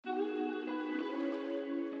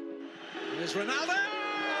Here's Ronaldo!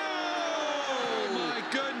 Oh, my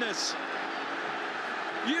goodness!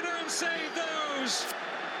 You don't save those!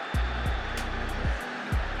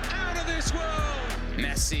 Out of this world!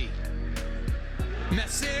 Messi!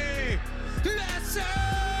 3-0!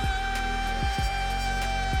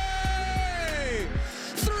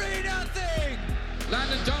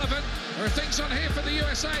 Landon Donovan, there are things on here for the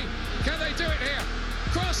USA. Can they do it here?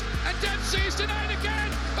 Cross, and Dempsey's denied again,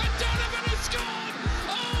 and Donovan has scored!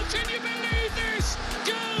 Oh, can you believe this?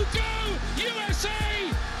 Go,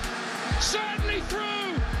 USA! Certainly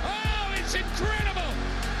through! Oh, it's incredible!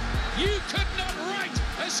 You could not write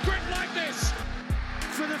a script like this!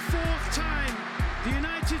 For the fourth time, the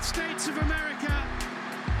United States of America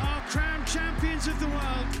are crowned champions of the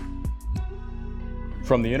world.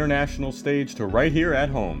 From the international stage to right here at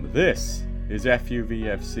home, this is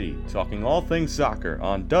FUVFC, talking all things soccer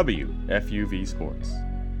on WFUV Sports.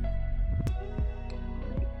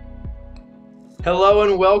 Hello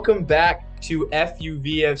and welcome back to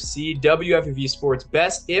FUVFC, WFUV Sports'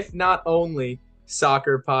 best, if not only,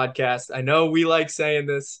 soccer podcast. I know we like saying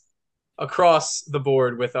this across the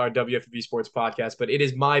board with our WFUV Sports podcast, but it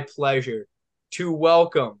is my pleasure to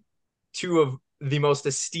welcome two of the most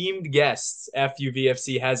esteemed guests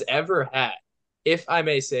FUVFC has ever had, if I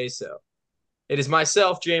may say so. It is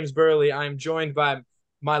myself, James Birle. I'm joined by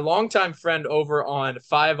my longtime friend over on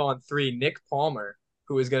 5-on-3, Nick Palmer,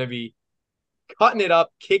 who is going to be cutting it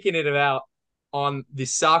up, kicking it out on the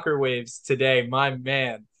soccer waves today, my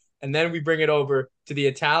man. And then we bring it over to the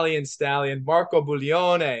Italian stallion, Marco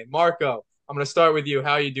Buglione. Marco, I'm going to start with you.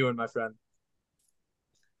 How are you doing, my friend?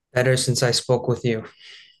 Better since I spoke with you.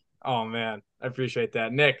 Oh, man. I appreciate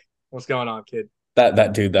that. Nick, what's going on, kid?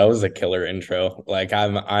 That dude, that was a killer intro. Like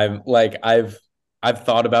I've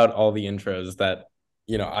thought about all the intros that,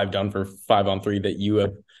 you know, I've done for 5-on-3 that you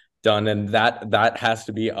have done, and that has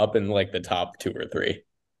to be up in like the top 2 or 3.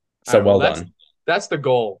 So right, well done. That's the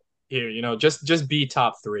goal here, you know, just be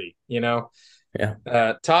top 3, you know. Yeah.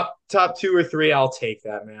 Top 2 or 3, I'll take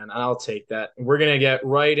that, man. I'll take that. We're going to get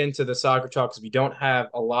right into the soccer talk because we don't have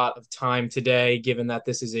a lot of time today, given that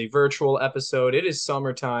this is a virtual episode. It is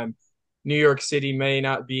summertime. New York City may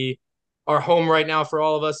not be our home right now for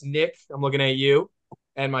all of us. Nick, I'm looking at you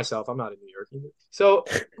and myself. I'm not in New York either. So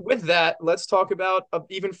with that, let's talk about an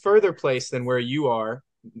even further place than where you are,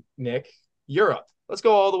 Nick, Europe. Let's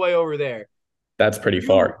go all the way over there. That's pretty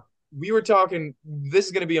far. We were talking, this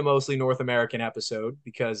is going to be a mostly North American episode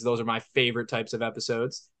because those are my favorite types of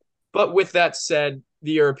episodes. But with that said,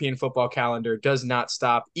 the European football calendar does not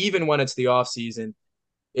stop, even when it's the off season.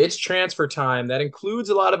 It's transfer time. That includes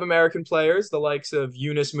a lot of American players, the likes of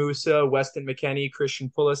Yunus Musa, Weston McKennie, Christian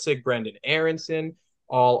Pulisic, Brendan Aronson,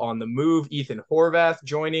 all on the move. Ethan Horvath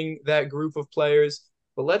joining that group of players.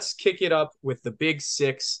 But let's kick it up with the Big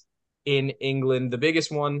Six in England. The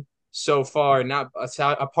biggest one so far, not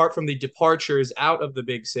apart from the departures out of the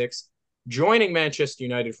Big Six, joining Manchester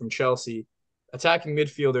United from Chelsea, attacking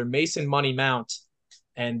midfielder Mason Money Mount.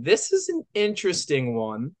 And this is an interesting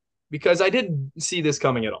one because I didn't see this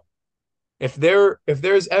coming at all. If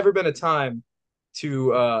there's ever been a time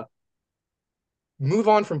to move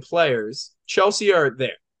on from players, Chelsea are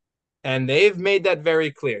there. And they've made that very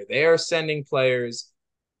clear. They are sending players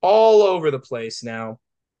all over the place now.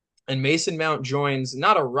 And Mason Mount joins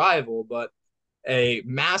not a rival, but a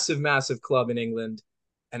massive, massive club in England.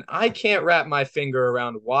 And I can't wrap my finger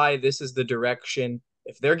around why this is the direction.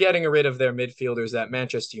 If they're getting rid of their midfielders that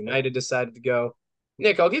Manchester United decided to go.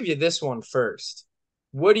 Nick, I'll give you this one first.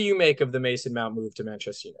 What do you make of the Mason Mount move to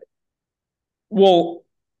Manchester United? Well,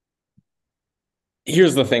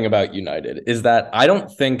 here's the thing about United is that I don't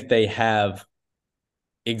think they have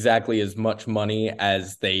exactly as much money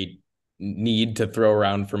as they need to throw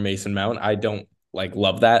around for Mason Mount. I don't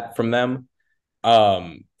love that from them.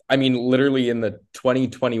 I mean, literally in the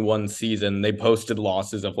 2021 season, they posted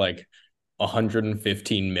losses of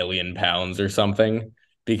 115 million pounds or something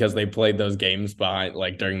because they played those games behind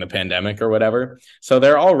during the pandemic or whatever. So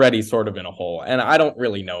they're already sort of in a hole. And I don't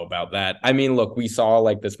really know about that. I mean, look, we saw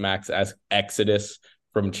this max exodus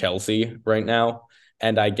from Chelsea right now.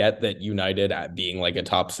 And I get that United being a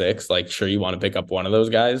top 6, sure, you want to pick up one of those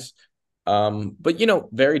guys. But,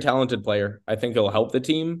 very talented player. I think it'll help the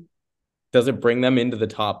team. Does it bring them into the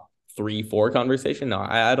top 3-4 conversation? No,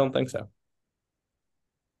 I don't think so.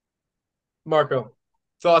 Marco,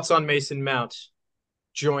 thoughts on Mason Mount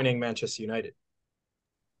joining Manchester United?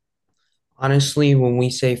 Honestly, when we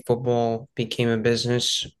say football became a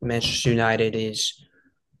business, Manchester United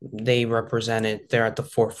they're at the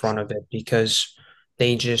forefront of it because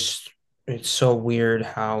they just It's so weird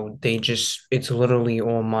how it's literally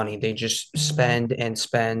all money. They just spend and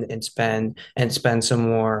spend and spend and spend some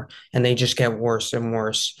more, and they just get worse and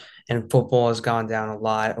worse. And football has gone down a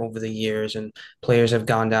lot over the years, and players have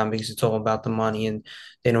gone down because it's all about the money, and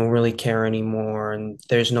they don't really care anymore, and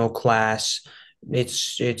there's no class.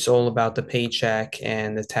 It's all about the paycheck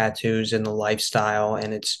and the tattoos and the lifestyle,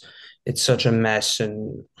 and it's such a mess.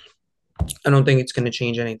 And I don't think it's going to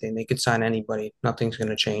change anything. They could sign anybody. Nothing's going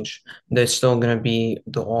to change. They're still going to be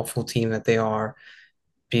the awful team that they are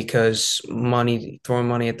because throwing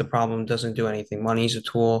money at the problem doesn't do anything. Money is a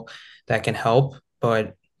tool that can help,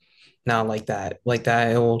 but not like that. Like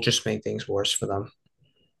that, it will just make things worse for them.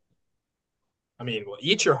 I mean, well,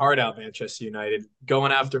 eat your heart out, Manchester United,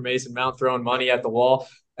 going after Mason Mount, throwing money at the wall.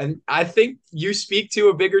 And I think you speak to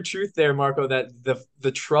a bigger truth there, Marco, that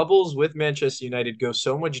the troubles with Manchester United go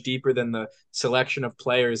so much deeper than the selection of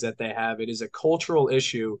players that they have. It is a cultural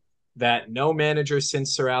issue that no manager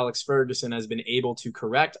since Sir Alex Ferguson has been able to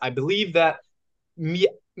correct. I believe that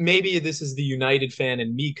maybe this is the United fan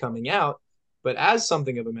and me coming out, but as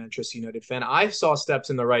something of a Manchester United fan, I saw steps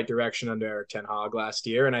in the right direction under Eric Ten Hag last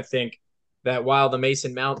year. And I think that while the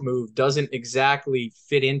Mason Mount move doesn't exactly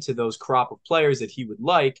fit into those crop of players that he would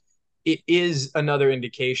like, it is another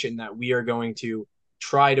indication that we are going to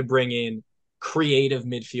try to bring in creative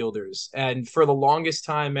midfielders. And for the longest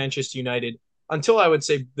time, Manchester United, until I would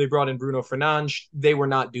say they brought in Bruno Fernandes, they were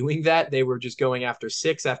not doing that. They were just going after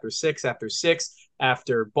six, after six, after six,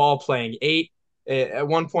 after ball playing eight. At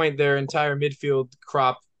one point, their entire midfield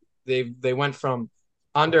crop, they went from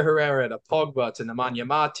Ander Herrera to Pogba to Nemanja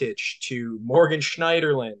Matic to Morgan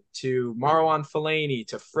Schneiderlin to Marwan Fellaini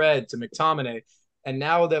to Fred to McTominay. And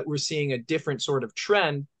now that we're seeing a different sort of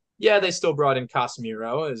trend, yeah, they still brought in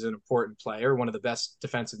Casemiro as an important player, one of the best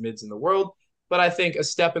defensive mids in the world. But I think a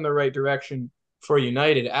step in the right direction for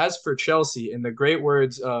United. As for Chelsea, in the great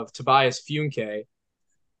words of Tobias Funke,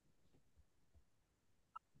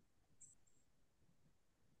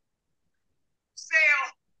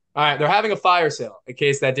 all right, they're having a fire sale in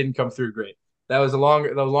case that didn't come through great. That was a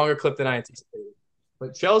longer clip than I anticipated.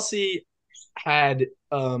 But Chelsea had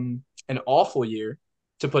an awful year,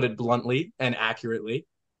 to put it bluntly and accurately.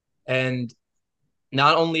 And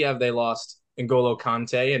not only have they lost N'Golo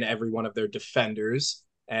Kante and every one of their defenders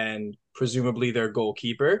and presumably their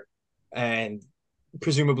goalkeeper and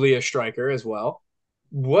presumably a striker as well.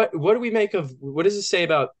 What do we make of what does it say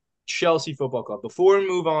about Chelsea Football Club? Before we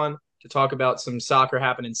move on to talk about some soccer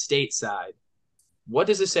happening stateside, what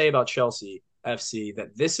does it say about Chelsea FC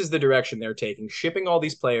that this is the direction they're taking, shipping all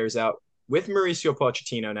these players out with Mauricio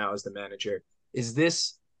Pochettino now as the manager? Is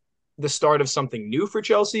this the start of something new for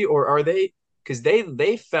Chelsea, or are they, because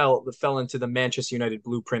they fell into the Manchester United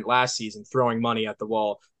blueprint last season, throwing money at the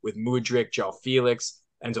wall with Mudryk, João Felix,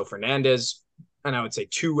 Enzo Fernandez, and I would say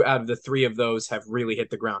 2 out of the 3 of those have really hit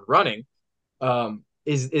the ground running.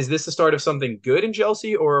 Is this the start of something good in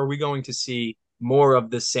Chelsea, or are we going to see more of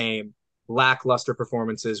the same lackluster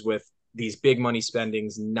performances with these big money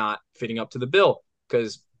spendings not fitting up to the bill?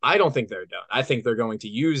 Because I don't think they're done. I think they're going to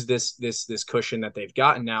use this cushion that they've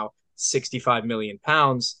gotten now, £65 million,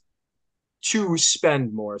 to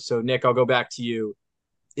spend more. So Nick, I'll go back to you.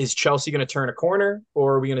 Is Chelsea going to turn a corner,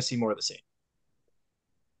 or are we going to see more of the same?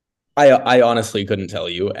 I honestly couldn't tell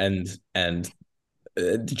you, and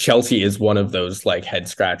Chelsea is one of those like head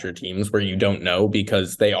scratcher teams where you don't know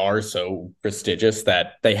because they are so prestigious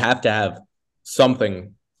that they have to have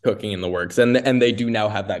something cooking in the works, and they do now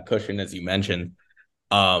have that cushion, as you mentioned.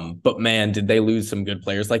 But man, did they lose some good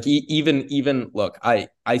players? Like even look,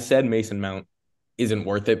 I said Mason Mount isn't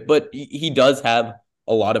worth it, but he does have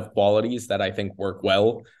a lot of qualities that I think work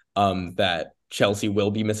well. That Chelsea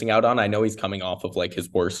will be missing out on. I know he's coming off of like his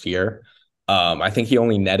worst year. I think he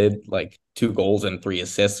only netted like 2 goals and 3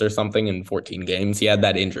 assists or something in 14 games. He had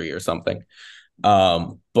that injury or something.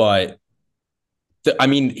 But I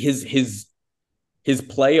mean, his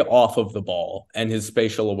play off of the ball and his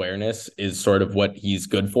spatial awareness is sort of what he's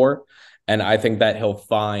good for. And I think that he'll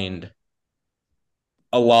find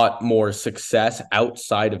a lot more success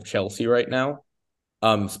outside of Chelsea right now.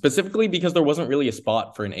 Specifically because there wasn't really a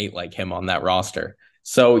spot for an 8 like him on that roster.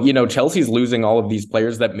 So, Chelsea's losing all of these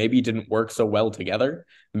players that maybe didn't work so well together.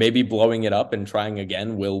 Maybe blowing it up and trying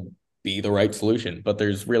again will be the right solution, but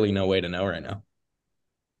there's really no way to know right now.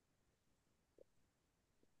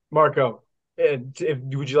 Marco,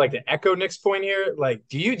 would you like to echo Nick's point here? Like,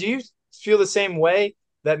 do you feel the same way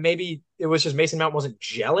that maybe it was just Mason Mount wasn't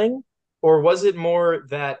gelling, or was it more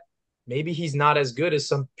that maybe he's not as good as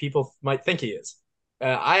some people might think he is?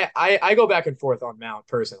 I go back and forth on Mount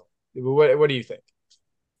personally. What do you think?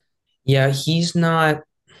 Yeah, he's not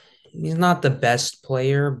he's not the best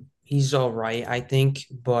player. He's all right, I think,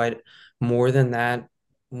 but more than that,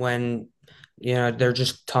 when they're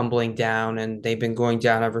just tumbling down and they've been going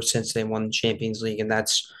down ever since they won the Champions League, and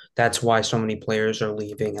that's why so many players are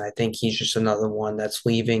leaving. And I think he's just another one that's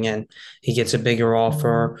leaving, and he gets a bigger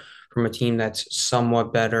offer from a team that's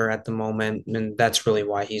somewhat better at the moment, and that's really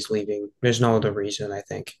why he's leaving. There's no other reason, I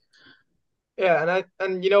think. Yeah,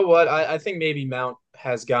 and you know what? I think maybe Mount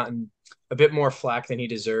has gotten a bit more flack than he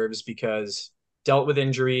deserves because dealt with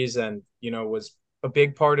injuries and, was a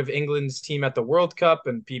big part of England's team at the World Cup,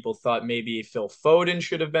 and people thought maybe Phil Foden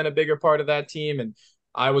should have been a bigger part of that team. And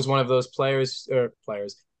I was one of those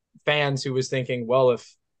fans who was thinking, well,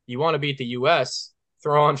 if you want to beat the US,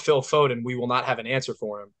 throw on Phil Foden. We will not have an answer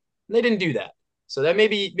for him. And they didn't do that. So that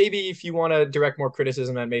maybe if you want to direct more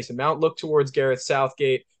criticism at Mason Mount, look towards Gareth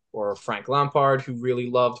Southgate or Frank Lampard, who really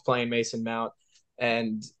loved playing Mason Mount.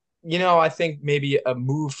 And, I think maybe a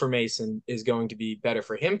move for Mason is going to be better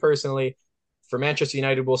for him personally. For Manchester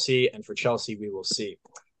United, we'll see. And for Chelsea, we will see.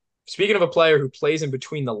 Speaking of a player who plays in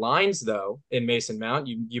between the lines, though, in Mason Mount,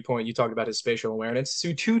 you talked about his spatial awareness.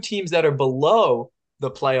 So two teams that are below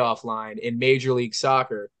the playoff line in Major League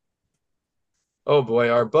Soccer, oh boy,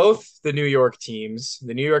 are both the New York teams,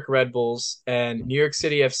 the New York Red Bulls and New York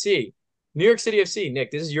City FC. New York City FC, Nick,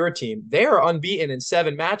 this is your team. They are unbeaten in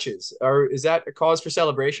 7 matches. Is that a cause for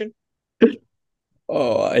celebration?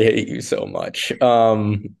 Oh, I hate you so much.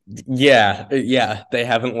 Yeah, they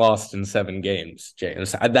haven't lost in 7 games,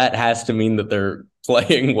 James. That has to mean that they're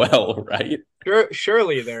playing well, right?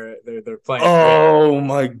 Surely they're playing great. Oh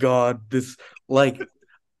my God, this like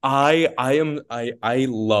I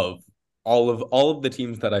love all of the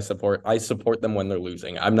teams that I support. I support them when they're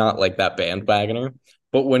losing. I'm not like that bandwagoner,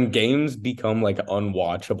 but when games become like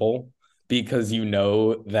unwatchable because you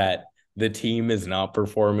know that the team is not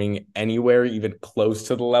performing anywhere even close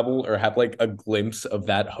to the level or have like a glimpse of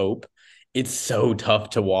that hope, it's so tough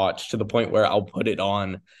to watch to the point where I'll put it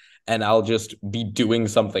on and I'll just be doing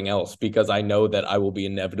something else because I know that I will be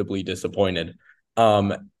inevitably disappointed.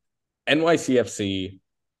 NYCFC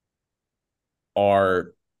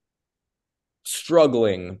are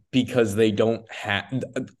struggling because they don't have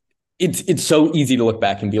it's so easy to look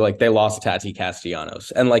back and be like they lost Tati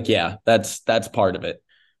Castellanos and like yeah that's part of it.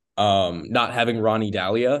 Not having Ronnie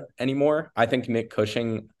Dahlia anymore. I think Nick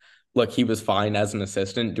Cushing, look, he was fine as an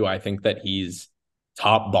assistant. Do I think that he's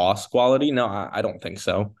top boss quality? No, I don't think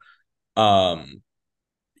so. A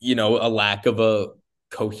lack of a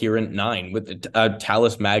coherent 9 with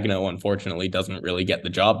Talis Magno, unfortunately, doesn't really get the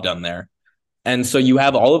job done there. And so you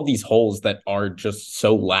have all of these holes that are just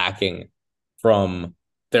so lacking from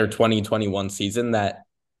their 2021 season that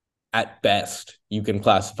at best you can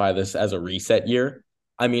classify this as a reset year.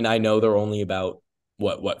 I mean, I know they're only about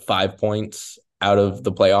what 5 points out of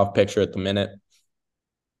the playoff picture at the minute.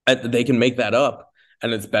 They can make that up,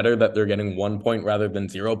 and it's better that they're getting 1 point rather than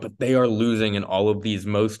 0, but they are losing in all of these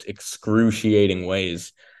most excruciating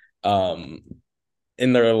ways. In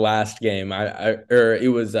their last game, in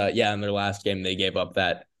their last game, they gave up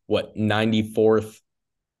that 94th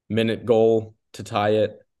minute goal to tie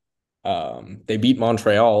it. They beat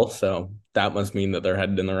Montreal, so that must mean that they're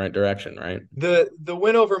headed in the right direction, right? The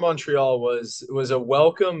win over Montreal was a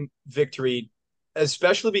welcome victory,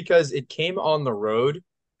 especially because it came on the road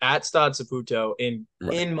at Stade Saputo in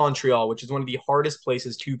Montreal, which is one of the hardest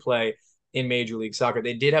places to play in Major League Soccer.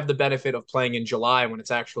 They did have the benefit of playing in July when it's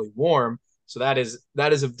actually warm, so that is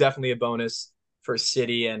definitely a bonus for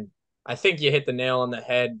City. And I think you hit the nail on the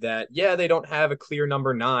head that they don't have a clear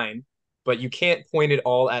number 9, but you can't point it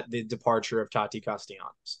all at the departure of Tati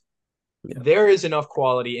Castellanos. Yeah. There is enough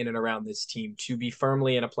quality in and around this team to be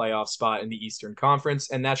firmly in a playoff spot in the Eastern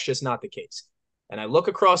Conference, and that's just not the case. And I look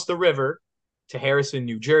across the river to Harrison,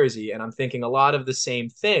 New Jersey, and I'm thinking a lot of the same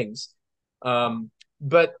things.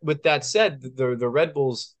 But with that said, the Red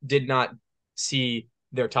Bulls did not see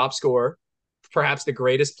their top scorer, perhaps the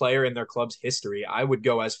greatest player in their club's history. I would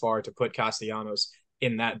go as far to put Castellanos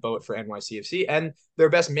in that boat for NYCFC, and their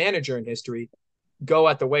best manager in history go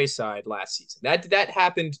at the wayside last season. That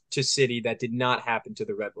happened to City. That did not happen to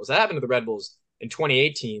the Red Bulls. That happened to the Red Bulls in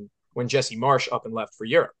 2018 when Jesse Marsch up and left for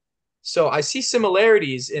Europe. So I see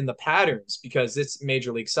similarities in the patterns because it's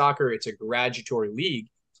Major League Soccer. It's a graduatory league.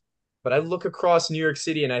 But I look across New York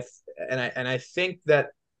City and I think that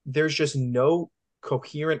there's just no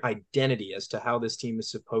coherent identity as to how this team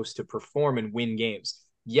is supposed to perform and win games.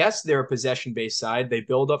 Yes, they're a possession-based side. They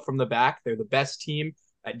build up from the back. They're the best team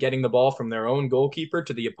at getting the ball from their own goalkeeper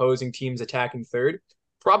to the opposing team's attacking third,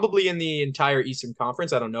 probably in the entire Eastern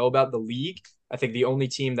Conference. I don't know about the league. I think the only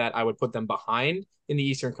team that I would put them behind in the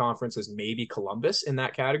Eastern Conference is maybe Columbus in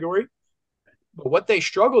that category. But what they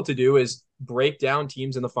struggle to do is break down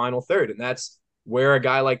teams in the final third. And that's where a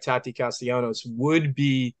guy like Tati Castellanos would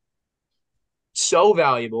be so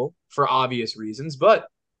valuable for obvious reasons. But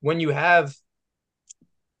when you have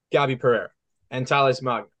Gabi Pereira and Thales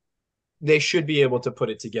Magna, they should be able to put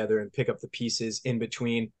it together and pick up the pieces in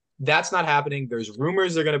between. That's not happening. There's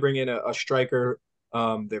rumors they're going to bring in a striker.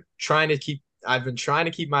 I've been trying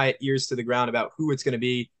to keep my ears to the ground about who it's going to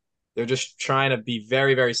be. They're just trying to be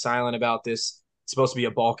very, very silent about this. It's supposed to be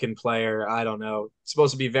a Balkan player. I don't know. It's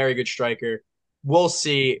supposed to be a very good striker. We'll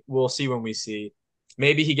see. We'll see when we see.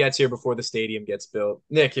 Maybe he gets here before the stadium gets built.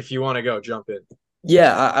 Nick, if you want to go, jump in.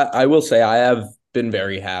 Yeah, I will say I have been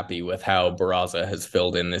very happy with how Barraza has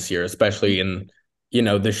filled in this year, especially in,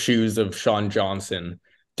 the shoes of Sean Johnson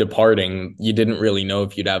departing. You didn't really know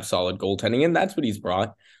if you'd have solid goaltending, and that's what he's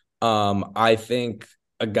brought. I think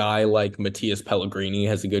a guy like Matthias Pellegrini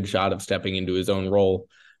has a good shot of stepping into his own role.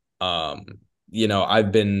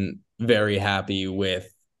 I've been very happy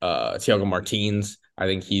with Thiago Martins. I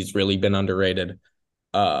think he's really been underrated.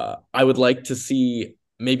 I would like to see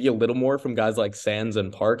maybe a little more from guys like Sands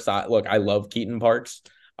and Parks. I love Keaton Parks.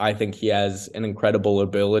 I think he has an incredible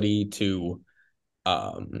ability to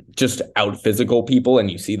just out physical people,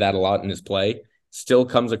 and you see that a lot in his play. Still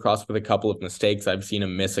comes across with a couple of mistakes. I've seen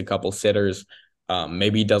him miss a couple sitters.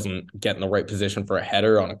 Maybe he doesn't get in the right position for a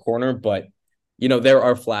header on a corner, but there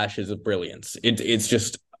are flashes of brilliance. It's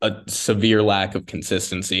just a severe lack of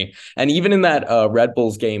consistency. And even in that Red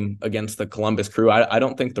Bulls game against the Columbus Crew, I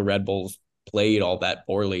don't think the Red Bulls played all that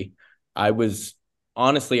poorly. I was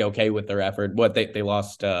honestly okay with their effort. They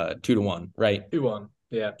lost 2-1, right? 2-1.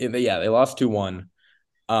 Yeah. Yeah, they lost 2-1.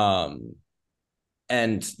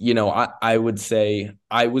 And, I would say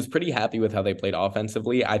I was pretty happy with how they played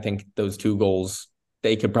offensively. I think those 2 goals,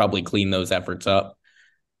 they could probably clean those efforts up.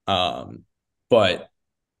 But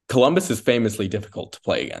Columbus is famously difficult to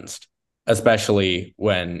play against, especially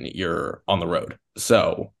when you're on the road.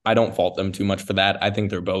 So I don't fault them too much for that. I think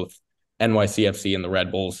they're both NYCFC and the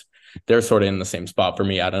Red Bulls. They're sort of in the same spot for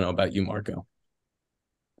me. I don't know about you, Marco.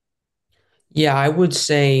 Yeah, I would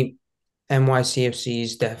say NYCFC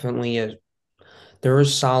is definitely they're a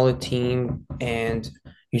solid team, and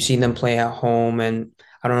you see them play at home. And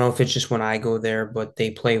I don't know if it's just when I go there, but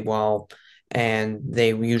they play well and they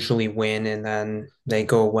usually win, and then they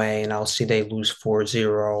go away and I'll see they lose 4-0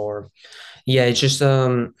 or yeah, it's just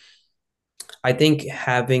I think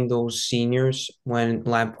having those seniors when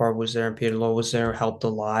Lampard was there and Pirlo was there helped a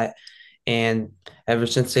lot. And ever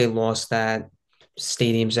since they lost that,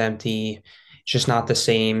 stadium's empty. It's just not the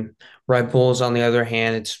same. Red Bulls, on the other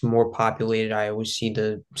hand, it's more populated. I always see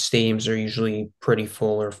the stadiums are usually pretty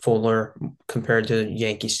full or fuller compared to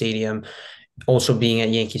Yankee Stadium. Also, being at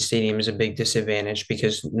Yankee Stadium is a big disadvantage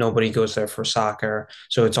because nobody goes there for soccer.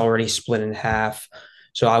 So it's already split in half.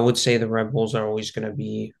 So I would say the Red Bulls are always going to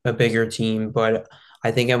be a bigger team, but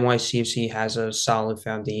I think NYCFC has a solid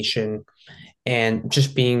foundation, and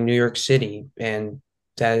just being New York City, and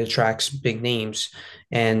that attracts big names.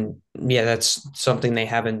 And yeah, that's something they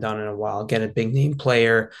haven't done in a while. Get a big name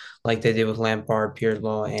player like they did with Lampard,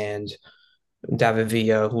 Pirlo, and David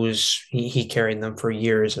Villa, he carried them for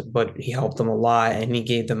years, but he helped them a lot and he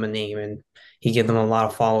gave them a name and he gave them a lot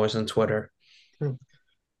of followers on Twitter.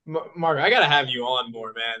 Mark, I gotta have you on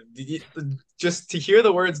more, man. Just to hear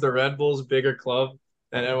the words "the Red Bulls bigger club"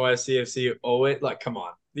 and NYCFC owe it, like, come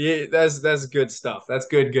on, that's good stuff. That's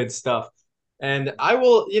good stuff. And I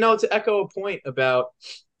will, to echo a point about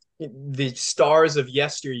the stars of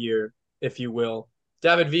yesteryear, if you will.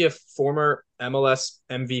 David Villa, former MLS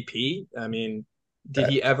MVP. I mean, did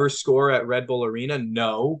he ever score at Red Bull Arena?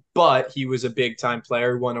 No, but he was a big time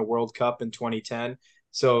player, won a World Cup in 2010.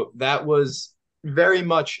 So that was very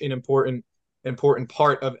much an important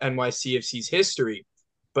part of NYCFC's history.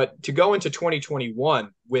 But to go into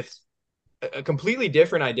 2021 with a completely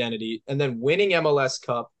different identity and then winning MLS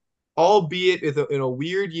Cup, albeit in a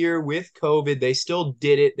weird year with COVID, they still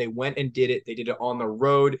did it. They went and did it. They did it on the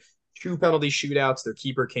road, 2 penalty shootouts. Their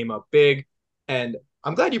keeper came up big. And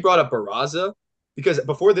I'm glad you brought up Barraza, because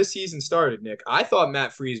before this season started, Nick, I thought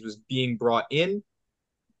Matt Freese was being brought in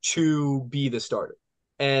to be the starter.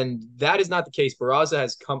 And that is not the case. Barraza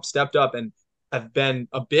has stepped up and have been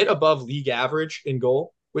a bit above league average in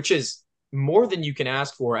goal, which is more than you can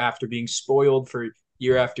ask for after being spoiled for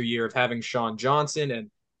year after year of having Sean Johnson.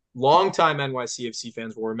 And longtime NYCFC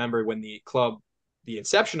fans will remember when the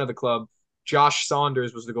inception of the club, Josh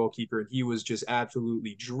Saunders was the goalkeeper, and he was just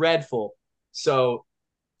absolutely dreadful. So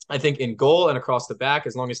I think in goal and across the back,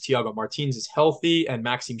 as long as Thiago Martins is healthy and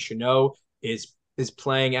Maxime Chanot is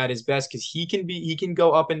playing at his best, because he can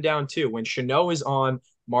go up and down too. When Chanot is on,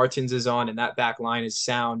 Martins is on, and that back line is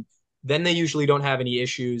sound, then they usually don't have any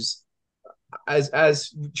issues.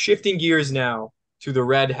 As shifting gears now to the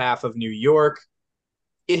red half of New York,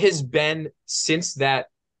 it has been since that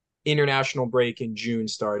international break in June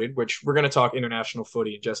started, which we're going to talk international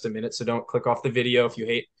footy in just a minute. So don't click off the video if you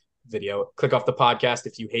hate video. Click off the podcast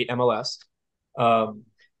if you hate MLS.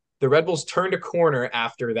 The Red Bulls turned a corner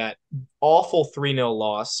after that awful 3-0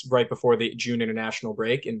 loss right before the June international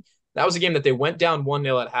break. And that was a game that they went down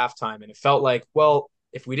 1-0 at halftime. And it felt like, well,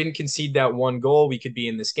 if we didn't concede that one goal, we could be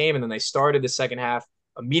in this game. And then they started the second half,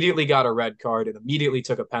 immediately got a red card, and immediately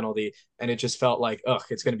took a penalty. And it just felt like,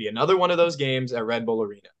 it's going to be another one of those games at Red Bull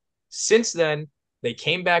Arena. Since then, they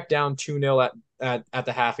came back down 2-0 at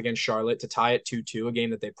the half against Charlotte to tie it 2-2, a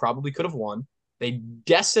game that they probably could have won. They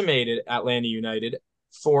decimated Atlanta United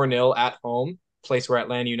 4-0 at home, place where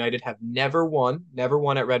Atlanta United have never won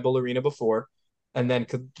at Red Bull Arena before. And then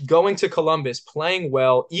going to Columbus, playing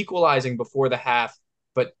well, equalizing before the half,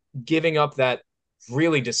 but giving up that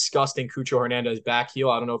really disgusting Cucho Hernandez back heel.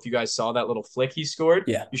 I don't know if you guys saw that little flick he scored.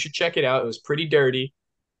 Yeah. You should check it out. It was pretty dirty.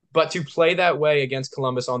 But to play that way against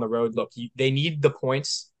Columbus on the road, look, they need the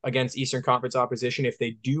points against Eastern Conference opposition if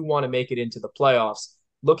they do want to make it into the playoffs.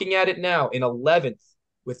 Looking at it now, in 11th,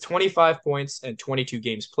 with 25 points and 22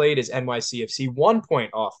 games played, is NYCFC, 1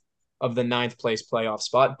 point off of the 9th place playoff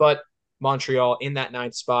spot. But Montreal in that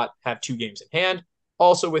 9th spot have 2 games in hand.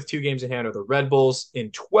 Also with 2 games in hand are the Red Bulls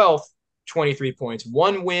in 12th, 23 points,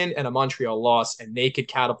 1 win and a Montreal loss, and they could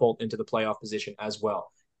catapult into the playoff position as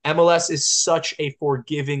well. MLS is such a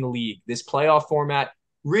forgiving league. This playoff format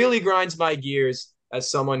really grinds my gears as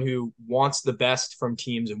someone who wants the best from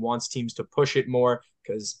teams and wants teams to push it more,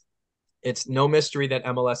 because it's no mystery that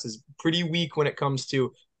MLS is pretty weak when it comes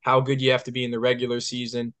to how good you have to be in the regular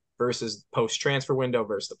season versus post-transfer window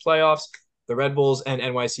versus the playoffs. The Red Bulls and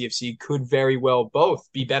NYCFC could very well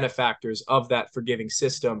both be benefactors of that forgiving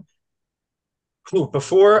system.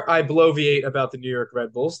 Before I bloviate about the New York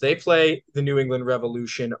Red Bulls, they play the New England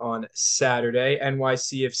Revolution on Saturday.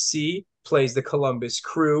 NYCFC plays the Columbus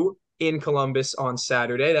Crew in Columbus on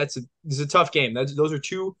Saturday. This is a tough game. Those are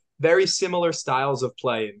 2 very similar styles of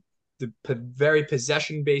play. The very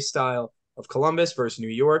possession-based style of Columbus versus New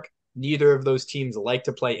York. Neither of those teams like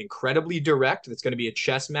to play incredibly direct. That's going to be a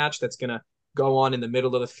chess match that's going to go on in the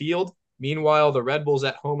middle of the field. Meanwhile, the Red Bulls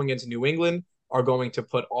at home against New England are going to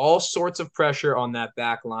put all sorts of pressure on that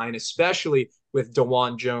back line, especially with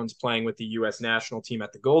DeJuan Jones playing with the U.S. national team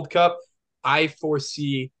at the Gold Cup. I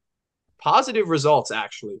foresee positive results,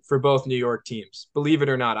 actually, for both New York teams. Believe it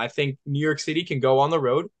or not, I think New York City can go on the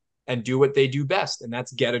road and do what they do best, and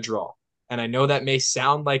that's get a draw. And I know that may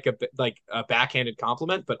sound like a backhanded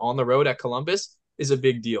compliment, but on the road at Columbus is a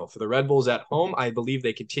big deal. For the Red Bulls at home, I believe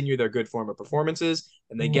they continue their good form of performances,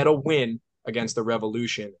 and they get a win against the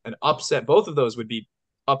Revolution. An upset, both of those would be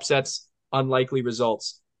upsets, unlikely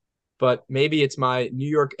results. But maybe it's my New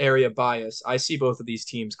York area bias. I see both of these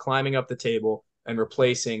teams climbing up the table and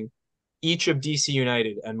replacing each of DC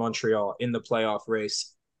United and Montreal in the playoff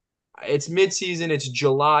race. It's midseason. It's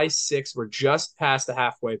July 6th. We're just past the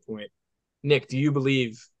halfway point. Nick, do you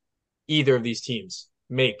believe either of these teams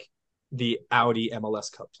make the Audi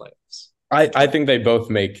MLS Cup playoffs? I think they both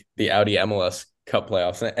make the Audi MLS Cup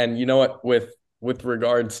playoffs. And you know what, with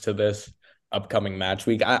regards to this upcoming match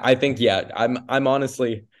week, I think, yeah, I'm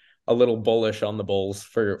honestly a little bullish on the Bulls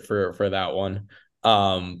for that one.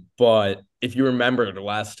 But if you remember the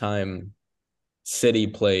last time City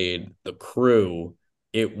played the Crew,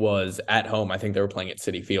 it was at home. I think they were playing at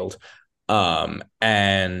Citi Field.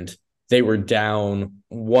 And they were down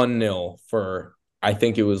 1-0 for, I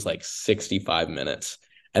think it was like 65 minutes.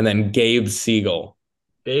 And then Gabe Segal,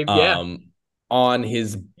 on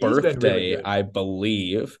his birthday, really, I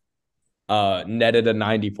believe, netted a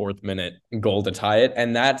 94th minute goal to tie it.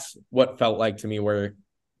 And that's what felt like to me, where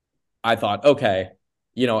I thought, okay,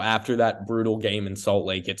 after that brutal game in Salt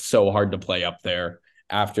Lake, it's so hard to play up there.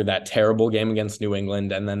 After that terrible game against New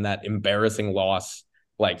England, and then that embarrassing loss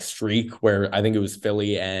streak where I think it was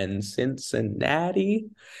Philly and Cincinnati,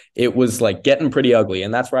 it was getting pretty ugly.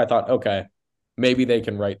 And that's where I thought, okay, maybe they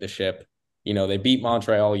can right the ship. They beat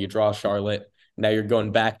Montreal, you draw Charlotte. Now you're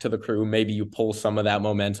going back to the Crew. Maybe you pull some of that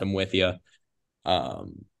momentum with you.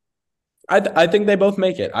 I think they both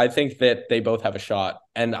make it. I think that they both have a shot.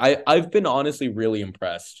 And I've been honestly really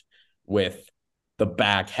impressed with the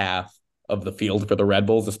back half of the field for the Red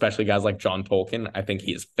Bulls, especially guys like John Tolkien. I think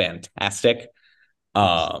he is fantastic.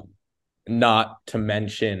 Not to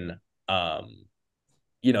mention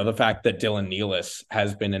the fact that Dylan Nealis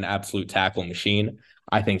has been an absolute tackle machine.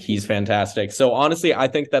 I think he's fantastic. So honestly, I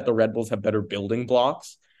think that the Red Bulls have better building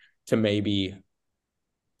blocks to maybe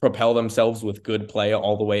propel themselves with good play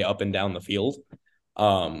all the way up and down the field.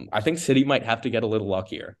 I think City might have to get a little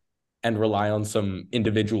luckier and rely on some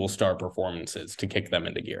individual star performances to kick them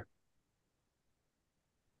into gear.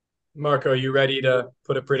 Marco, you ready to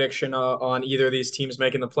put a prediction on either of these teams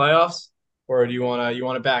making the playoffs, or do you want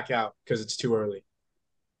to back out because it's too early?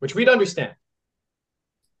 Which we'd understand.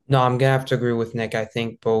 No, I'm gonna have to agree with Nick. I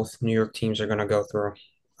think both New York teams are gonna go through.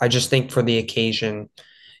 I just think for the occasion,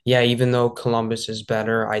 yeah, even though Columbus is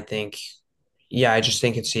better, I just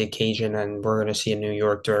think it's the occasion, and we're gonna see a New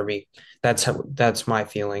York derby. That's my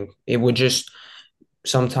feeling. It would just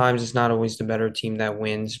sometimes it's not always the better team that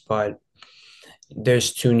wins, but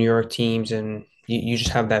there's two New York teams, and you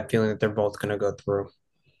just have that feeling that they're both gonna go through.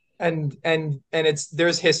 And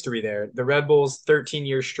there's history there. The Red Bulls 13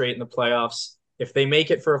 years straight in the playoffs. If they make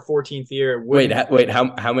it for a 14th year, wait,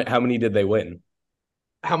 how many did they win?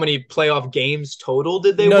 How many playoff games total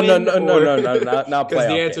did they win? No, not playoff. Because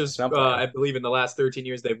the answer is, I believe in the last 13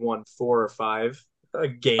 years they've won 4 or 5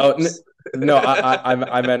 games. Oh, no,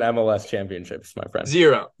 I meant MLS championships, my friend.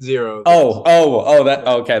 Zero.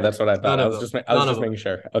 Okay, that's what I thought. I was just making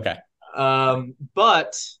sure. Okay.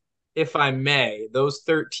 But if I may, those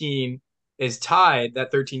 13 is tied. That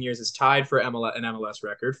 13 years is tied for an MLS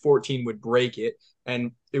record. 14 would break it,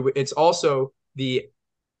 and it's also the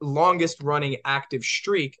longest running active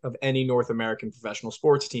streak of any North American professional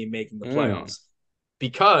sports team making the playoffs.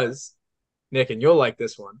 Because, Nick, and you'll like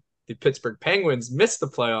this one, the Pittsburgh Penguins missed the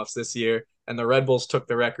playoffs this year, and the Red Bulls took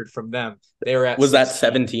the record from them. They were at Was 16. That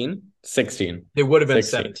 17? 16. It would have been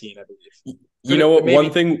 16, I believe. You know what? One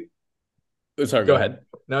thing. Sorry, go ahead.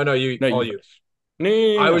 No, you.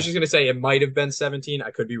 I was just going to say it might have been 17.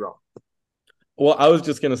 I could be wrong. Well, I was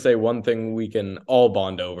just going to say one thing we can all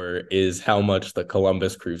bond over is how much the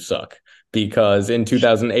Columbus Crew suck. Because in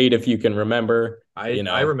 2008, if you can remember, I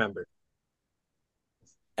remember.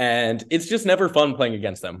 And it's just never fun playing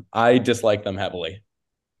against them. I dislike them heavily.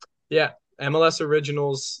 Yeah. MLS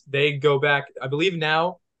Originals, they go back, I believe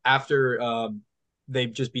now, after they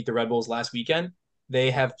just beat the Red Bulls last weekend,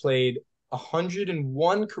 they have played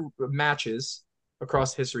 101 matches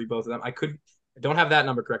across history, both of them. I don't have that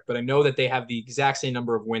number correct, but I know that they have the exact same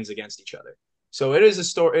number of wins against each other. So it is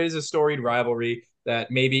a storied rivalry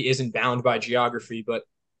that maybe isn't bound by geography, but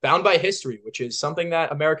bound by history, which is something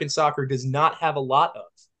that American soccer does not have a lot of.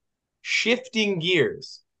 Shifting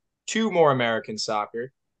gears to more American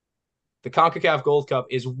soccer, the CONCACAF Gold Cup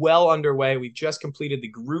is well underway. We've just completed the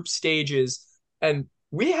group stages, and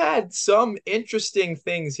we had some interesting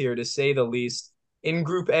things here, to say the least. In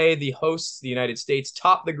Group A, the hosts, the United States,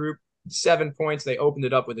 topped the group 7 points. They opened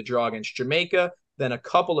it up with a draw against Jamaica, then a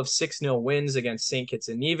couple of 6-0 wins against St. Kitts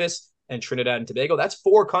and Nevis and Trinidad and Tobago. That's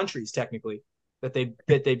 4 countries, technically, that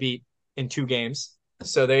they beat in 2 games.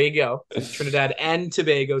 So there you go. Trinidad and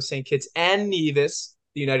Tobago, St. Kitts and Nevis,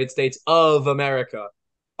 the United States of America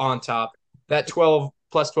on top. That 12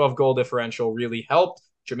 plus 12 goal differential really helped.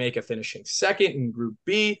 Jamaica finishing second in Group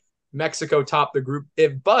B. Mexico topped the group,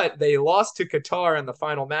 but they lost to Qatar in the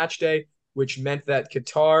final match day, which meant that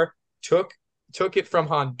Qatar took it from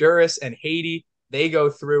Honduras and Haiti. They go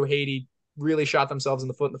through. Haiti really shot themselves in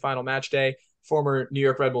the foot in the final match day. Former New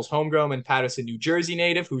York Red Bulls homegrown and Paterson, New Jersey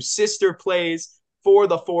native, whose sister plays for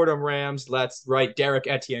the Fordham Rams. That's right, Derek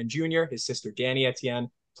Etienne Jr., his sister Danny Etienne,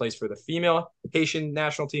 plays for the female Haitian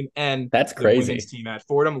national team and that's crazy. The women's team at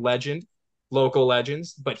Fordham. Legend, local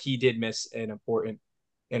legends, but he did miss an important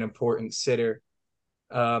sitter.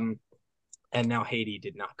 And now Haiti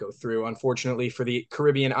did not go through, unfortunately, for the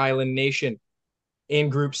Caribbean island nation. In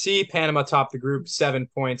Group C, Panama topped the group, 7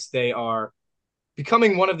 points. They are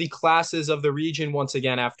becoming one of the classes of the region once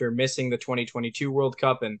again after missing the 2022 World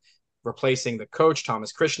Cup and replacing the coach,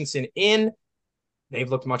 Thomas Christensen, They've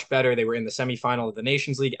looked much better. They were in the semifinal of the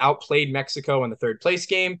Nations League, outplayed Mexico in the third place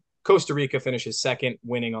game. Costa Rica finishes second,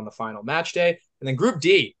 winning on the final match day. And then Group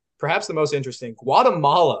D, perhaps the most interesting,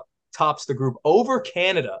 Guatemala tops the group over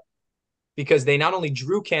Canada because they not only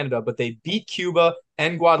drew Canada, but they beat Cuba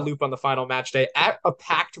and Guadeloupe on the final match day at a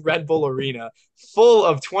packed Red Bull Arena full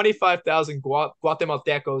of 25,000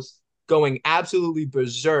 Guatemaltecos going absolutely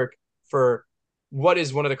berserk for what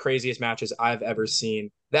is one of the craziest matches I've ever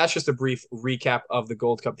seen. That's just a brief recap of the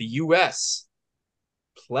Gold Cup. The U.S.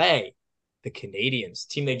 play the Canadians,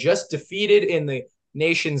 team they just defeated in the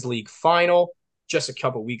Nations League final just a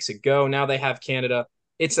couple weeks ago. Now they have Canada.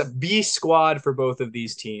 It's a B squad for both of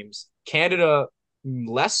these teams. Canada,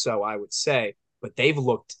 less so, I would say, but they've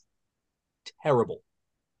looked terrible.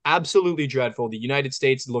 absolutely dreadful. The United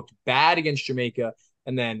States looked bad against Jamaica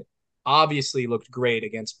and then obviously looked great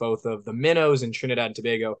against both of the Minnows in Trinidad and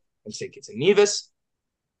Tobago and St. Kitts and Nevis.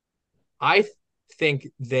 I think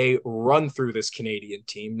they run through this Canadian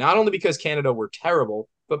team, not only because Canada were terrible,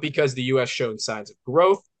 but because the U.S. showed signs of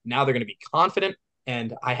growth. Now they're going to be confident,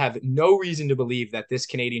 and I have no reason to believe that this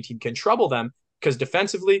Canadian team can trouble them because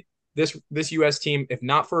defensively, this U.S. team, if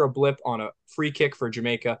not for a blip on a free kick for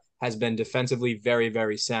Jamaica, has been defensively very,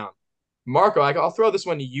 very sound. Marco, I'll throw this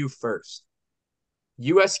one to you first.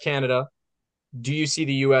 U.S. Canada, do you see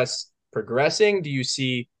the U.S. progressing? Do you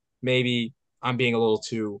see maybe I'm being a little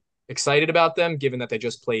too excited about them, given that they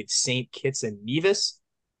just played St. Kitts and Nevis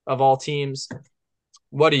of all teams?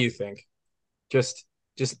 What do you think? Just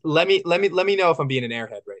let me know if I'm being an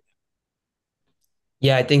airhead right now.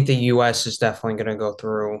 Yeah, I think the U.S. is definitely going to go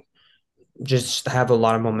through. Just have a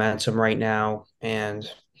lot of momentum right now, and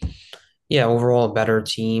yeah, overall a better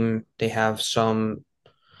team. They have some.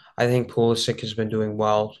 I think Pulisic has been doing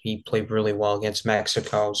well. He played really well against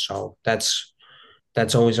Mexico, so that's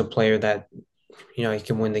always a player that he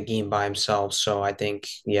can win the game by himself. So I think,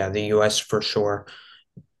 yeah, the U.S. for sure.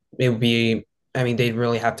 It would be, I mean, they'd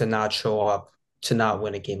really have to not show up to not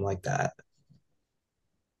win a game like that.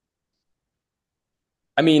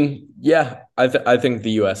 I mean, yeah, I think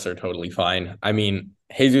the US are totally fine. I mean,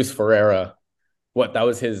 Jesus Ferreira, that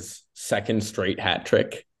was his second straight hat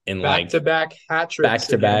trick in back-to-back hat tricks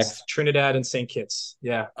against Trinidad and St. Kitts.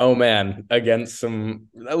 Yeah. Oh man, against some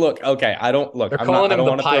okay, I don't They're calling him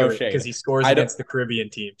the pirate because he scores against the Caribbean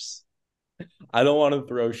teams. I don't want to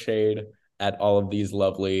throw shade at all of these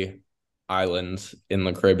lovely islands in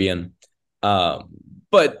the Caribbean.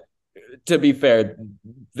 But to be fair,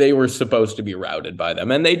 they were supposed to be routed by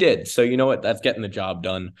them, and they did. So you know what? That's getting the job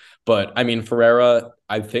done. But I mean, Ferreira,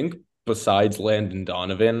 I think besides Landon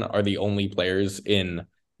Donovan, are the only players in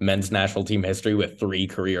men's national team history with 3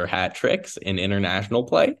 career hat tricks in international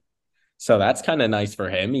play. So that's kind of nice for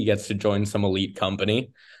him. He gets to join some elite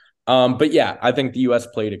company. But yeah, I think the U.S.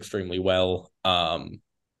 played extremely well.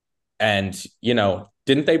 And,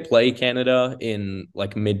 didn't they play Canada in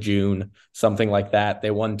like mid-June, something like that? They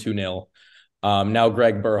won 2-0. Now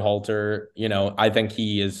Greg Berhalter, I think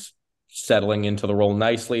he is settling into the role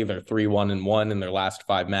nicely. They're 3-1-1 in their last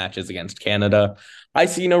 5 matches against Canada. I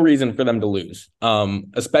see no reason for them to lose,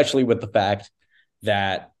 especially with the fact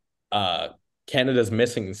that Canada's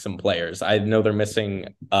missing some players. I know they're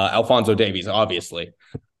missing Alphonso Davies, obviously.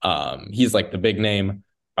 He's like the big name.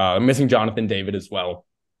 Missing Jonathan David as well.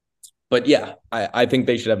 But yeah, I think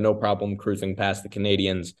they should have no problem cruising past the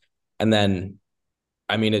Canadians. And then,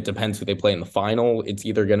 I mean, it depends who they play in the final. It's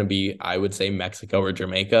either going to be, I would say, Mexico or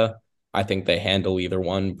Jamaica. I think they handle either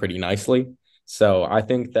one pretty nicely. So I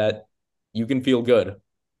think that you can feel good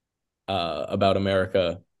about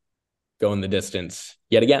America going the distance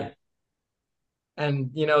yet again.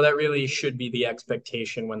 And, that really should be the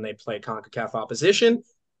expectation when they play CONCACAF opposition.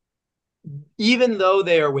 Even though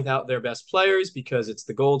they are without their best players, because it's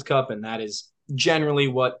the Gold Cup, and that is generally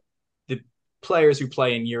what the players who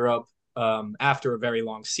play in Europe after a very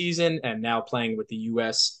long season and now playing with the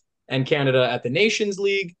U.S. and Canada at the Nations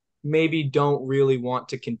League maybe don't really want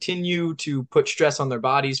to continue to put stress on their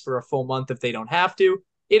bodies for a full month if they don't have to.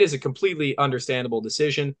 It is a completely understandable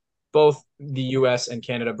decision. Both the U.S. and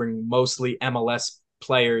Canada bring mostly MLS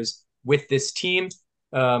players with this team.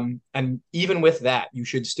 And even with that, you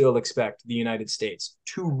should still expect the United States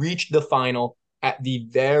to reach the final at the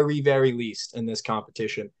very, very least in this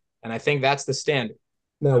competition. And I think that's the standard.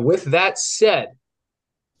 Now, with that said,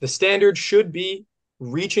 the standard should be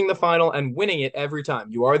reaching the final and winning it every time.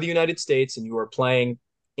 You are the United States and you are playing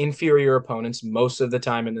inferior opponents most of the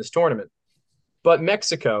time in this tournament. But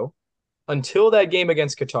Mexico, until that game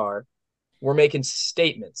against Qatar, were making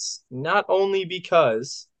statements, not only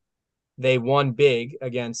because they won big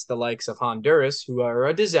against the likes of Honduras, who are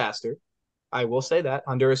a disaster. I will say that.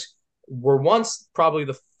 Honduras were once probably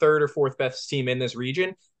the 3rd or 4th best team in this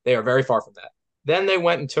region. They are very far from that. Then they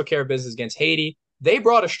went and took care of business against Haiti. They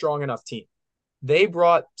brought a strong enough team. They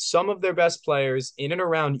brought some of their best players in and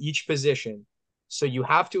around each position. So you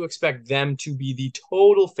have to expect them to be the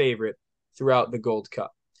total favorite throughout the Gold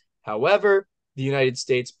Cup. However, the United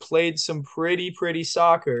States played some pretty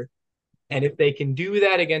soccer. And if they can do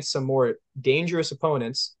that against some more dangerous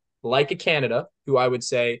opponents, like a Canada, who I would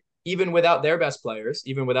say, even without their best players,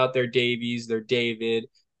 even without their Davies, their David,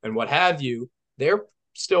 and what have you, they're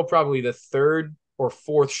still probably the 3rd or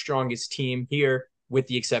 4th strongest team here, with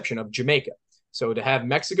the exception of Jamaica. So to have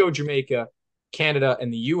Mexico, Jamaica, Canada,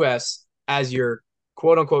 and the U.S. as your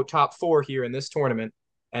quote-unquote top 4 here in this tournament,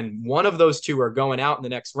 and one of those 2 are going out in the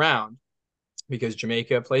next round, because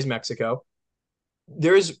Jamaica plays Mexico.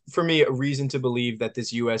 There's, for me, a reason to believe that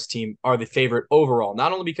this U.S. team are the favorite overall,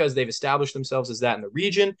 not only because they've established themselves as that in the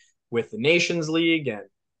region with the Nations League and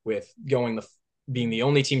with being the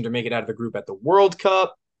only team to make it out of the group at the World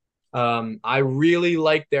Cup. I really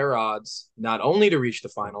like their odds, not only to reach the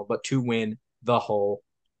final, but to win the whole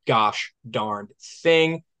gosh darned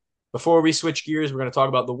thing. Before we switch gears, we're going to talk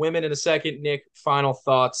about the women in a second. Nick, final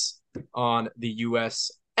thoughts on the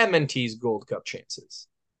USMNT's Gold Cup chances.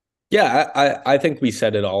 Yeah, I think we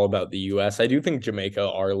said it all about the U.S. I do think Jamaica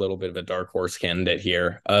are a little bit of a dark horse candidate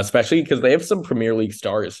here, especially because they have some Premier League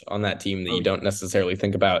stars on that team that you don't necessarily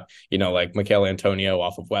think about. Like Mikel Antonio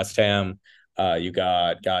off of West Ham. You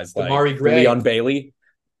got guys like Leon Bailey,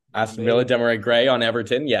 Aston Villa, Demarai Gray on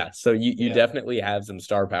Everton. Yeah, so you definitely have some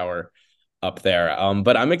star power up there.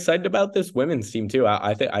 But I'm excited about this women's team too.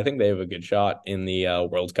 I think they have a good shot in the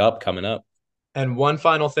World Cup coming up. And one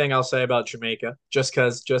final thing I'll say about Jamaica, just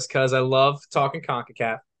because I love talking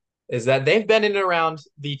CONCACAF, is that they've been in and around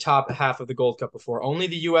the top half of the Gold Cup before. Only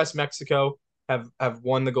the U.S., Mexico have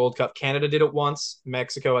won the Gold Cup. Canada did it once.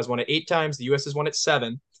 Mexico has won it 8 times. The U.S. has won it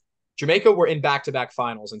 7. Jamaica were in back-to-back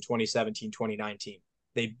finals in 2017, 2019.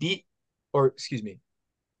 They beat,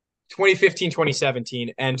 2015,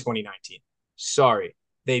 2017, and 2019. Sorry.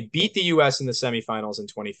 They beat the U.S. in the semifinals in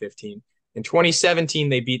 2015. In 2017,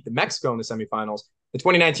 they beat the Mexico in the semifinals. In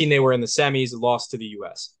 2019, they were in the semis, lost to the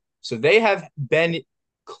U.S. So they have been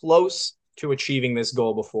close to achieving this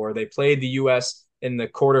goal before. They played the U.S. in the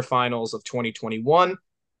quarterfinals of 2021.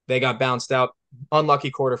 They got bounced out.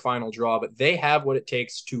 Unlucky quarterfinal draw, but they have what it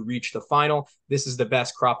takes to reach the final. This is the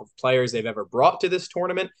best crop of players they've ever brought to this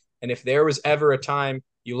tournament. And if there was ever a time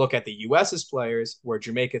you look at the U.S.'s players where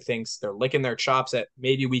Jamaica thinks they're licking their chops at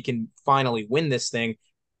maybe we can finally win this thing,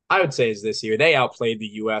 I would say is this year. They outplayed the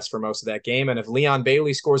U.S. for most of that game. And if Leon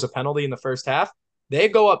Bailey scores a penalty in the first half, they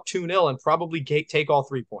go up 2-0 and probably take all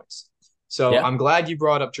 3 points. So I'm glad you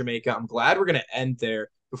brought up Jamaica. I'm glad we're going to end there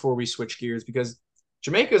before we switch gears because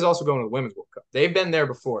Jamaica is also going to the Women's World Cup. They've been there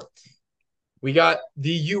before. We got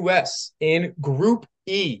the U.S. in Group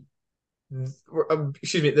E.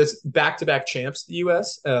 This back-to-back champs, the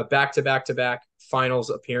U.S., back-to-back-to-back finals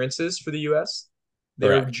appearances for the U.S.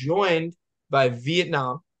 They're joined by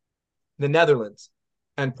Vietnam, the Netherlands,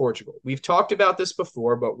 and Portugal. We've talked about this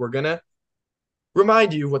before, but we're going to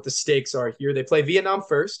remind you what the stakes are here. They play Vietnam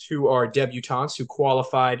first, who are debutantes who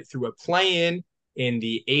qualified through a play-in in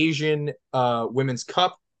the Asian Women's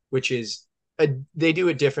Cup, which is they do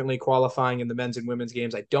it differently, qualifying in the men's and women's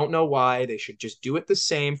games. I don't know why. They should just do it the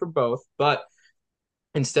same for both. But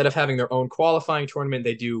instead of having their own qualifying tournament,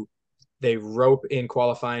 they rope in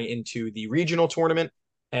qualifying into the regional tournament.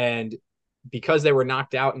 And because they were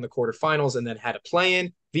knocked out in the quarterfinals and then had a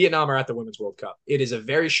play-in, Vietnam are at the Women's World Cup. It is a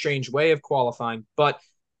very strange way of qualifying, but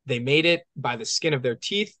they made it by the skin of their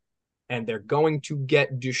teeth, and they're going to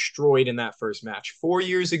get destroyed in that first match. 4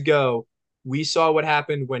 years ago, we saw what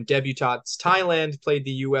happened when debutantes Thailand played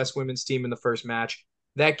the U.S. women's team in the first match.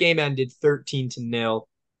 That game ended 13-0.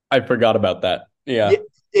 I forgot about that. Yeah.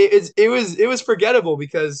 It was forgettable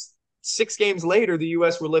because 6 games later, the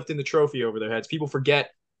U.S. were lifting the trophy over their heads. People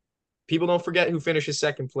don't forget who finishes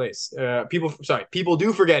second place. People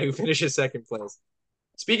do forget who finishes second place.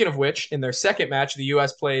 Speaking of which, in their second match, the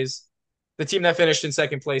U.S. plays the team that finished in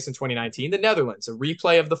second place in 2019, the Netherlands, a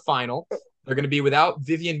replay of the final. They're going to be without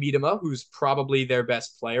Vivian Miedema, who's probably their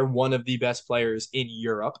best player, one of the best players in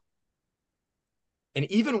Europe.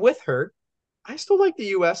 And even with her, I still like the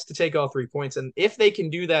U.S. to take all 3 points. And if they can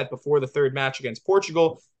do that before the third match against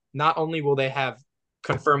Portugal, not only will they have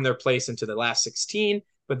confirmed their place into the last 16,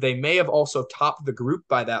 but they may have also topped the group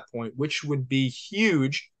by that point, which would be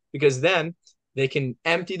huge because then they can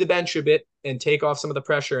empty the bench a bit and take off some of the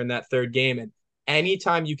pressure in that third game. And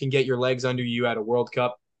anytime you can get your legs under you at a World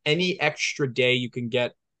Cup, any extra day you can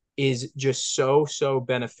get is just so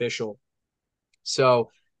beneficial. So,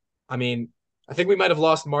 I mean, I think we might have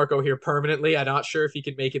lost Marco here permanently. I'm not sure if he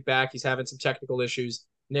could make it back. He's having some technical issues.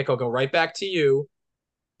 Nick, I'll go right back to you.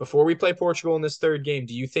 Before we play Portugal in this third game,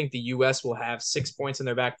 do you think the U.S. will have 6 points in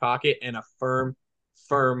their back pocket and a firm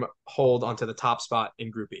hold onto the top spot in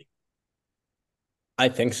Group E? I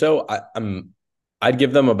think so. I'd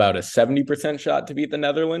give them about a 70% shot to beat the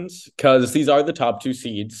Netherlands because these are the top 2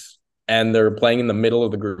 seeds and they're playing in the middle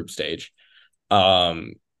of the group stage.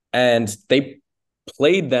 And they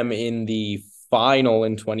played them in the final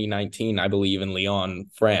in 2019, I believe, in Lyon,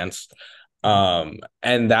 France. And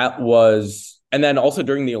then also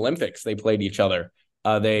during the Olympics, they played each other.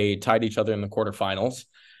 They tied each other in the quarterfinals.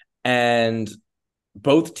 And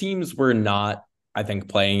both teams were not, I think,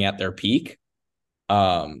 playing at their peak.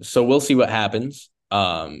 So we'll see what happens.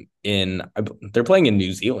 They're playing in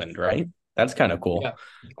New Zealand, right? That's kind of cool. Yeah.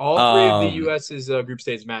 All three of the US's group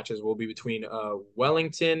stage matches will be between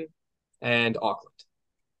Wellington and Auckland.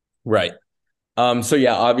 Right. So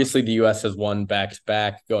yeah, obviously the US has won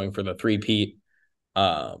back-to-back, going for the three-peat.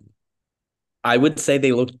 I would say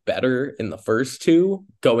they looked better in the first two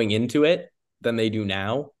going into it than they do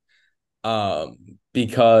now.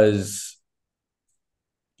 Because,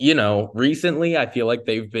 recently I feel like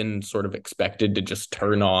they've been sort of expected to just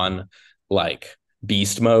turn on like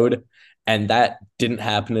beast mode, and that didn't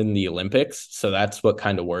happen in the Olympics. So that's what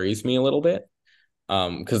kind of worries me a little bit,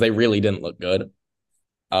 because they really didn't look good.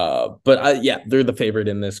 But they're the favorite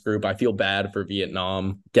in this group. I feel bad for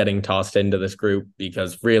Vietnam getting tossed into this group,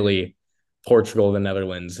 because really Portugal, the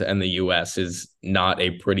Netherlands, and the US is not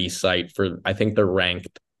a pretty sight I think they're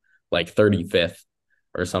ranked like 35th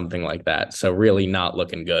or something like that. So really not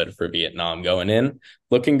looking good for Vietnam going in,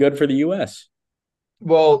 looking good for the US.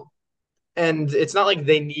 Well, and it's not like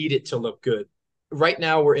they need it to look good. Right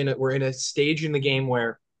now we're in a stage in the game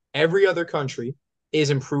where every other country is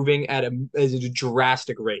improving at a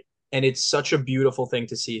drastic rate. And it's such a beautiful thing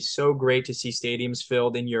to see. So great to see stadiums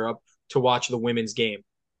filled in Europe to watch the women's game.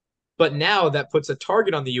 But now that puts a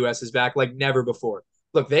target on the US's back like never before.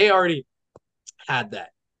 Look, they already had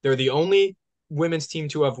that. They're the only women's team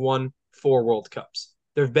to have won 4 World Cups.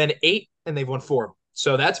 There have been 8, and they've won 4.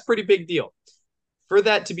 So that's a pretty big deal. For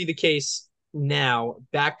that to be the case now,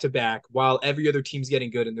 back to back, while every other team's getting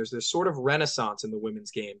good, and there's this sort of renaissance in the women's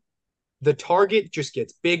game, the target just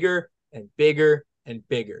gets bigger and bigger and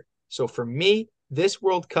bigger. So for me, this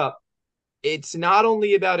World Cup, it's not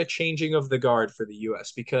only about a changing of the guard for the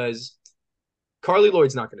US, because Carly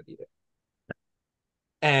Lloyd's not going to be there.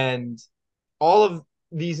 And all of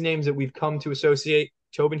these names that we've come to associate,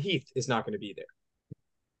 Tobin Heath is not going to be there.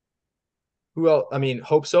 Who else? I mean,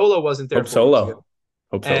 Hope Solo wasn't there. Hope Solo.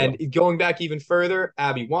 And going back even further,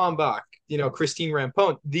 Abby Wambach, Christine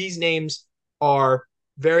Rampone, these names are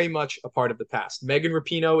very much a part of the past. Megan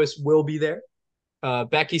Rapinoe will be there.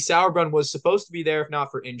 Becky Sauerbrunn was supposed to be there if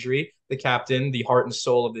not for injury, the captain, the heart and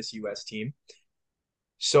soul of this U.S. team.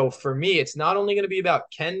 So for me, it's not only going to be about,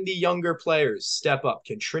 can the younger players step up?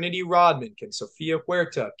 Can Trinity Rodman? Can Sofia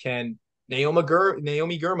Huerta? Can Naomi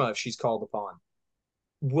Girma, if she's called upon?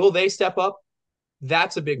 Will they step up?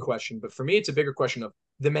 That's a big question. But for me, it's a bigger question of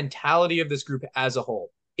the mentality of this group as a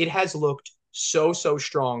whole. It has looked so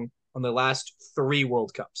strong on the last 3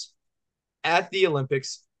 World Cups. At the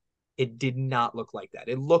Olympics, it did not look like that.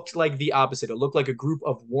 It looked like the opposite. It looked like a group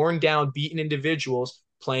of worn down, beaten individuals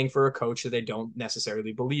playing for a coach that they don't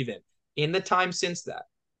necessarily believe in. In the time since that,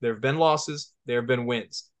 there have been losses, there have been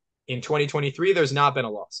wins. In 2023, there's not been a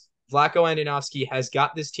loss. Vlatko Andonovski has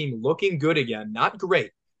got this team looking good again. Not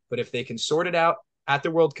great, but if they can sort it out at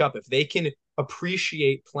the World Cup, if they can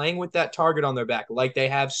appreciate playing with that target on their back like they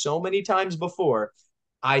have so many times before,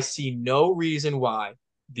 I see no reason why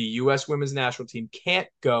the U.S. women's national team can't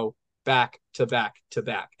go back to back to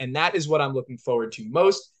back. And that is what I'm looking forward to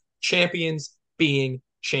most, champions being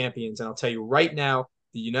champions. And I'll tell you right now,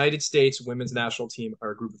 the United States women's national team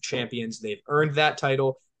are a group of champions. They've earned that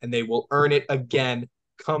title, and they will earn it again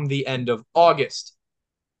come the end of August.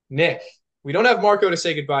 Nick, we don't have Marco to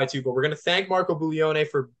say goodbye to, but we're going to thank Marco Buglione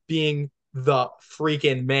for being the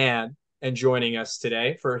freaking man and joining us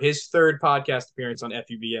today for his 3rd podcast appearance on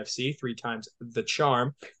FUVFC, 3 times the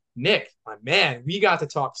charm. Nick, my man, we got to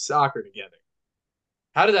talk soccer together.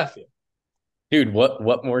 How did that feel? Dude,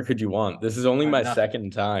 what more could you want? This is only my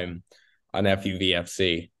 2nd time on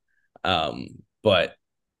FUVFC. But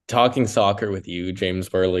talking soccer with you, James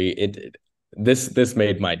Birle, this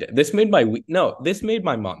made my day. This made my week. No, this made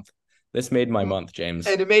my month. This made my month, James.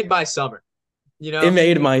 And it made my summer. It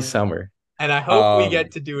made my summer. And I hope we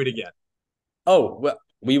get to do it again. Oh, well,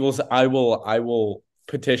 we will. I will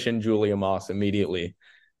petition Julia Moss immediately.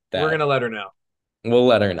 We're gonna let her know. We'll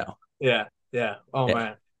let her know. Yeah. Oh yeah.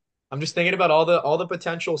 Man, I'm just thinking about all the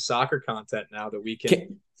potential soccer content now that we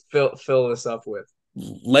can fill this up with.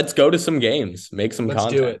 Let's go to some games. Make some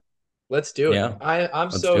content. Let's do it. Yeah.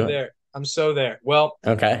 I'm so there. I'm so there. Well,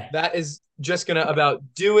 okay. That is just gonna about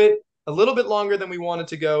do it. A little bit longer than we wanted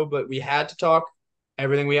to go, but we had to talk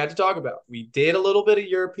everything we had to talk about. We did a little bit of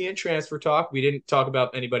European transfer talk. We didn't talk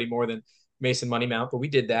about anybody more than Mason Money Mount, but we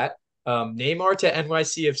did that. Neymar to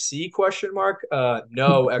NYCFC ?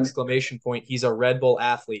 No ! He's a Red Bull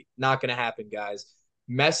athlete. Not going to happen, guys.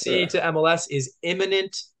 Messi to MLS is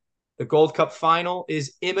imminent. The Gold Cup final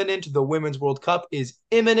is imminent. The Women's World Cup is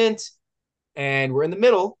imminent. And we're in the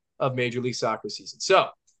middle of Major League Soccer season. So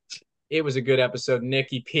it was a good episode.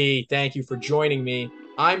 Nicky P, thank you for joining me.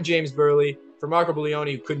 I'm James Birle. For Marco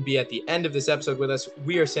Buglione, who couldn't be at the end of this episode with us,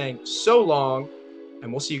 we are saying so long,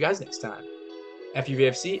 and we'll see you guys next time.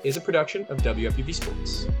 FUVFC is a production of WFUV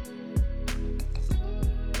Sports.